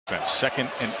2nd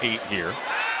and 8 here.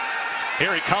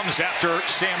 Here he comes after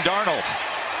Sam Darnold.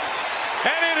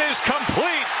 And it is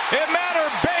complete.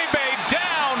 Bebe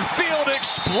downfield,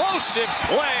 explosive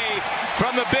play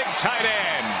from the big tight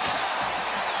end.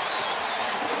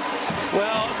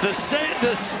 Well, the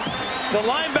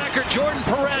linebacker Jordan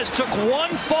Perez took one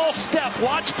false step.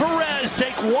 Watch Perez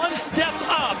take one step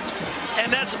up,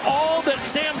 and that's all that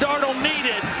Sam Darnold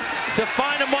needed to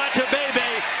find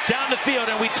Bebe down the field.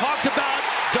 And we talked about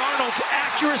Darnold's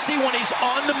accuracy when he's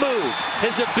on the move.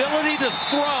 His ability to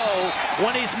throw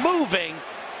when he's moving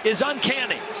is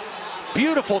uncanny.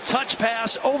 Beautiful touch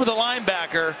pass over the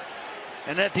linebacker,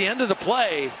 and at the end of the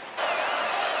play,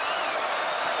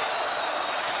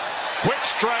 quick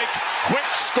strike,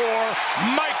 quick score,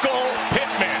 Michael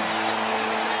Pittman.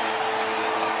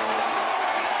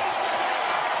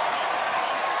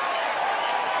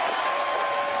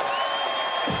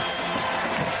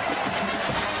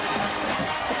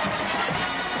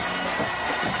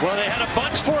 well, they had a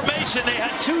bunch formation. They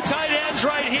had two tight ends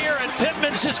right here, and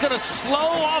Pittman's just going to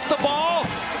slow off the ball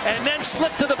and then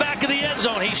slip to the back of the end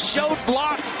zone. He showed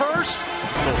block first.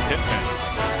 Pittman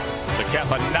to cap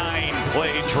a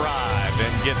 9-play drive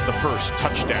and get the first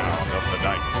touchdown of the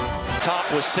night. Top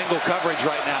with single coverage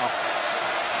right now.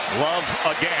 Love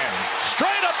again.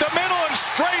 Straight up the middle and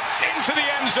straight into the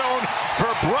end zone for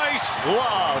Bryce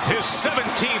Love. His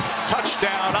 17th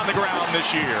touchdown on the ground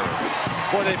this year.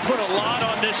 Boy, they put a lot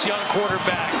on this young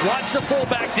quarterback. Watch the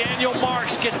fullback, Daniel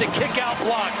Marks, get the kick out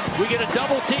block. We get a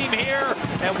double team here,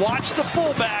 and watch the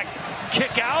fullback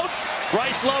kick out.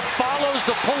 Bryce Love follows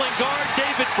the pulling guard,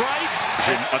 David Bright.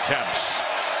 Attempts.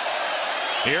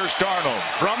 Here's Darnold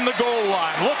from the goal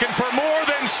line, looking for more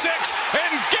than 6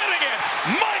 and getting it.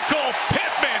 Michael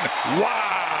Pittman.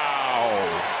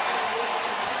 Wow.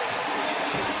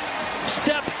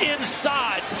 Step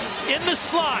inside in the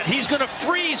slot. He's going to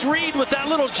freeze Reed with that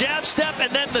little jab step,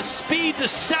 and then the speed to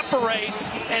separate,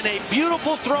 and a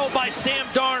beautiful throw by Sam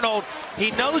Darnold.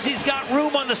 He knows he's got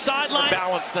room on the sideline.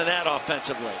 Balance than that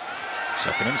offensively.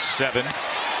 2nd and 7.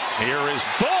 Here is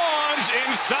Vaughns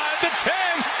inside the 10,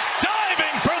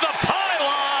 diving for the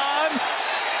pylon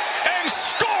and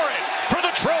score it for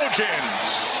the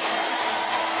Trojans.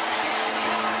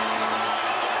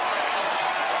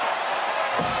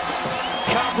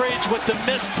 Coverage with the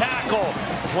missed tackle.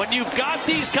 When you've got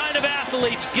these kind of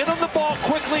athletes, get them the ball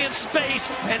quickly in space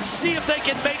and see if they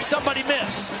can make somebody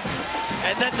miss.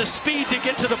 And then the speed to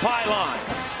get to the pylon.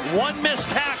 One missed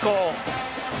tackle,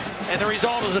 and the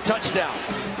result is a touchdown.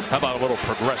 How about a little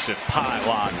progressive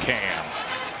pylon cam?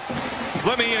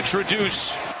 Let me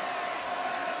introduce.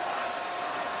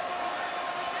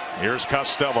 Here's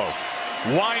Costello.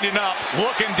 Winding up,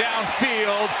 looking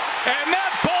downfield, and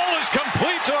that ball is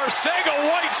complete to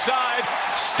Arcega-Whiteside.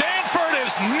 Stanford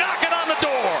is knocking on the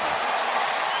door.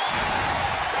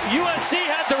 USC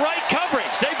had the right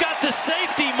coverage. They've got the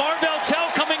safety, Marvell Tell,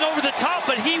 coming over the top,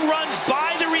 but he runs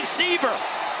by the receiver.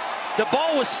 The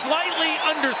ball was slightly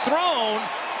underthrown,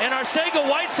 and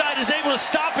Arcega-Whiteside is able to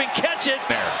stop and catch it.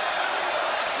 There.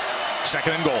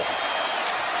 2nd and goal.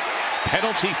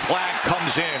 Penalty flag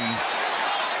comes in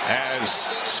as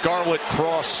Scarlett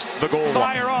cross the goal line.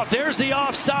 Fire off. There's the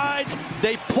offsides.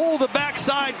 They pull the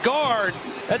backside guard.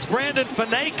 That's Brandon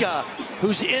Faneka,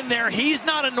 who's in there. He's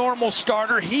not a normal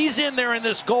starter. He's in there in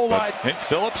this goal line.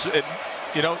 Phillips,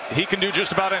 he can do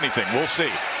just about anything. We'll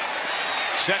see.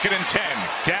 2nd and 10.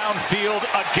 Downfield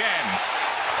again.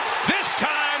 This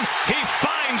time he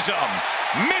finds them.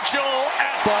 Mitchell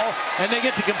at ball, and they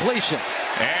get to completion.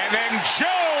 And then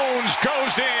Jones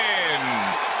goes in.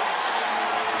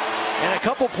 And a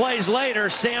couple plays later,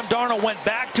 Sam Darnold went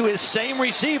back to his same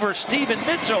receiver, Stephen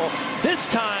Mitchell. This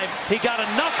time, he got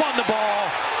enough on the ball,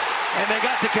 and they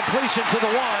got the completion to the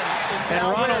one. And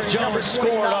Ronald Jones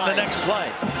scored on the next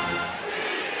play.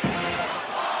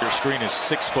 Your screen is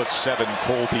 6'7"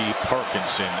 Colby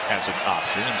Parkinson as an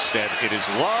option. Instead, it is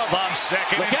Love on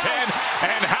 2nd and 10.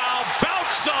 And how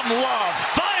about some Love?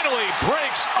 Finally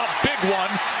breaks a big one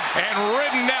and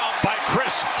ridden out by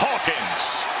Chris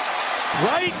Hawkins.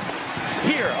 Right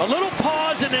here, a little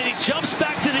pause, and then he jumps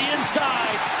back to the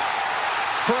inside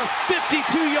for a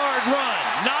 52-yard run.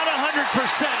 Not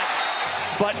 100%,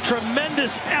 but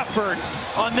tremendous effort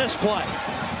on this play.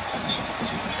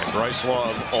 And Bryce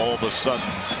Love, all of a sudden,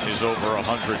 is over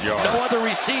 100 yards. No other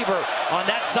receiver on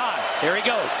that side. There he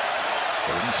goes.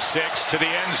 3rd and 6 to the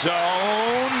end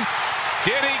zone.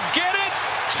 Did he get it?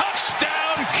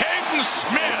 Touchdown, Caden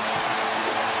Smith.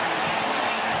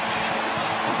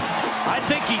 I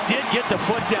think he did get the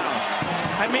foot down.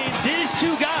 I mean, these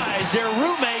two guys, they're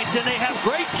roommates, and they have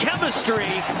great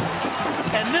chemistry.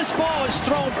 And this ball is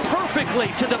thrown perfectly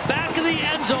to the back of the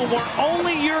end zone where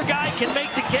only your guy can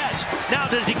make the catch. Now,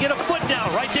 does he get a foot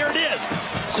down? Right there it is.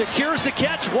 Secures the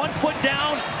catch, 1 foot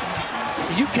down.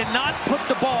 You cannot put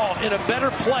the ball in a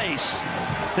better place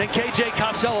than KJ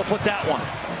Costello put that one.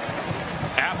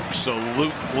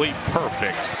 Absolutely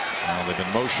perfect. Now they've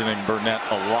been motioning Burnett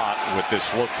a lot with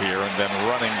this look here, and then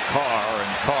running Carr,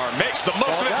 and Carr makes the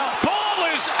most of it. Ball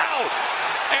is out,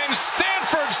 and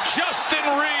Stanford's Justin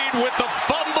Reed with the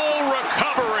fumble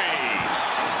recovery.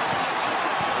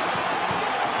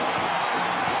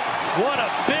 What a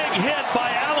big hit by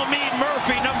Alameda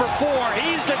Murphy, number 4.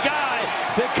 He's the guy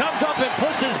that comes up and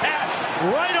puts his hat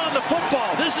right on the football.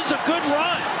 This is a good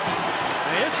run.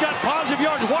 It's got positive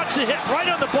yards. Watch the hit right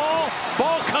on the ball.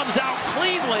 Ball comes out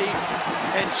cleanly,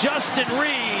 and Justin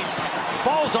Reed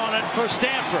falls on it for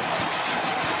Stanford.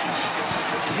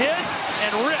 Hit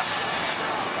and rip.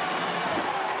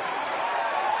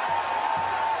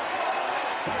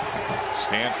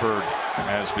 Stanford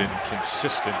has been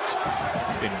consistent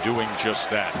in doing just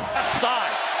that. Left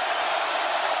side.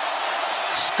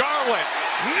 Scarlett,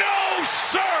 no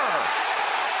sir!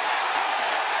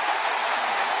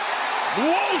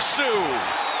 Wosu,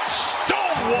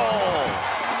 Stonewall.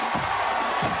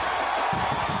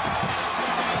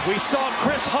 We saw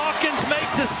Chris Hawkins make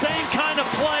the same kind of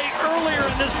play earlier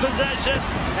in this possession,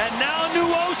 and now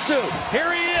Nwosu.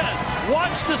 Here he is.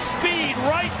 Watch the speed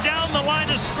right down the line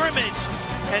of scrimmage,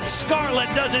 and Scarlett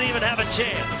doesn't even have a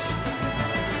chance.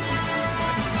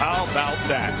 How about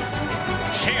that?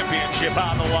 Championship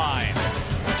on the line.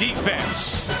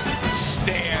 Defense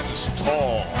stands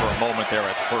tall. For a moment there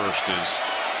at first is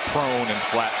prone and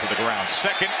flat to the ground.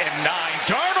 2nd and 9.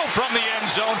 Darnold from the end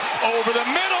zone over the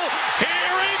middle.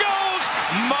 Here he goes.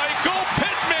 Michael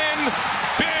Pittman.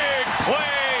 Big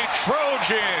play,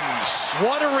 Trojans.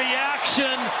 What a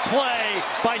reaction play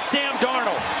by Sam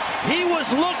Darnold. He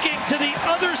was looking to the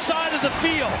other side of the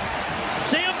field.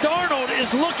 Sam Darnold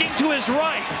is looking to his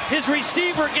right. His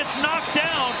receiver gets knocked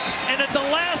down, and at the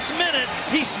last minute,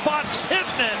 he spots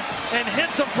Pittman and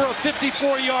hits him for a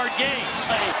 54-yard gain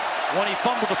when he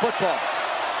fumbled the football.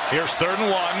 Here's 3rd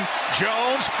and 1.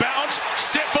 Jones, bounce,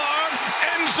 stiff arm,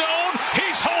 end zone.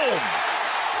 He's home.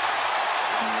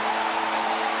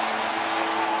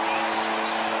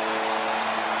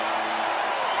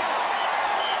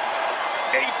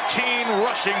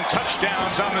 Rushing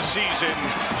touchdowns on the season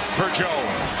for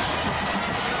Jones.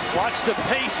 Watch the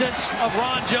patience of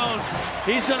Ron Jones.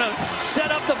 He's going to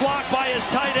set up the block by his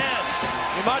tight end,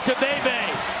 Imata Bebe.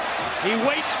 He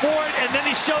waits for it, and then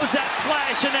he shows that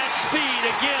flash and that speed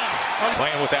again.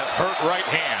 Playing with that hurt right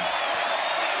hand.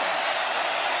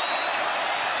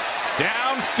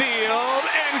 Downfield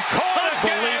and caught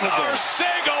again.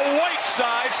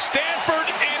 Arcega-Whiteside. Stanford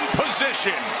in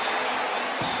position.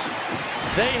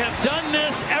 They have done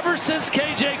this ever since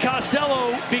KJ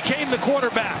Costello became the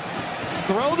quarterback.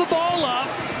 Throw the ball up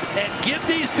and give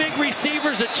these big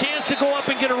receivers a chance to go up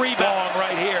and get a rebound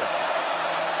right here.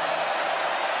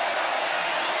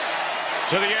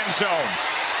 To the end zone.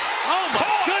 Oh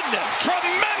my goodness.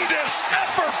 Tremendous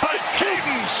effort by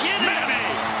Caden Smith.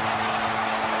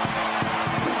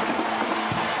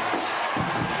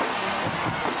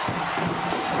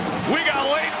 We got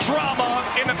late drama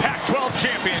in the Pac-12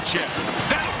 championship.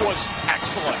 That was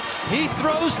excellent. He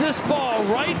throws this ball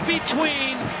right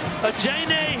between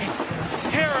Ajane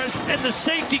Harris and the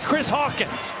safety Chris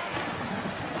Hawkins.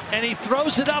 And he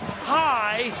throws it up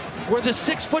high where the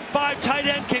 6'5" tight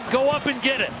end can go up and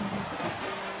get it.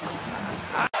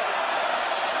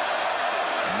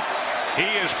 He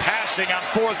is passing on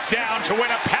 4th down to win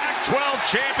a Pac-12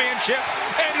 championship,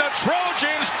 and the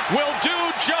Trojans will do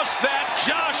just that.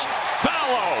 Josh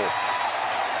Fallow.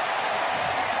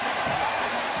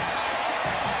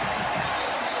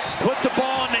 Put the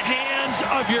ball in the hands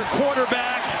of your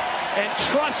quarterback and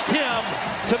trust him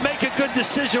to make a good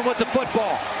decision with the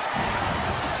football.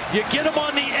 You get him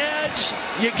on the edge,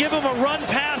 you give him a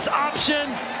run-pass option,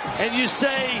 and you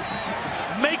say,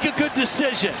 make a good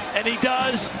decision, and he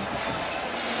does.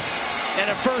 And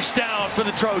a 1st down for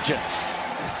the Trojans.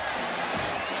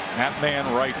 That man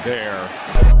right there.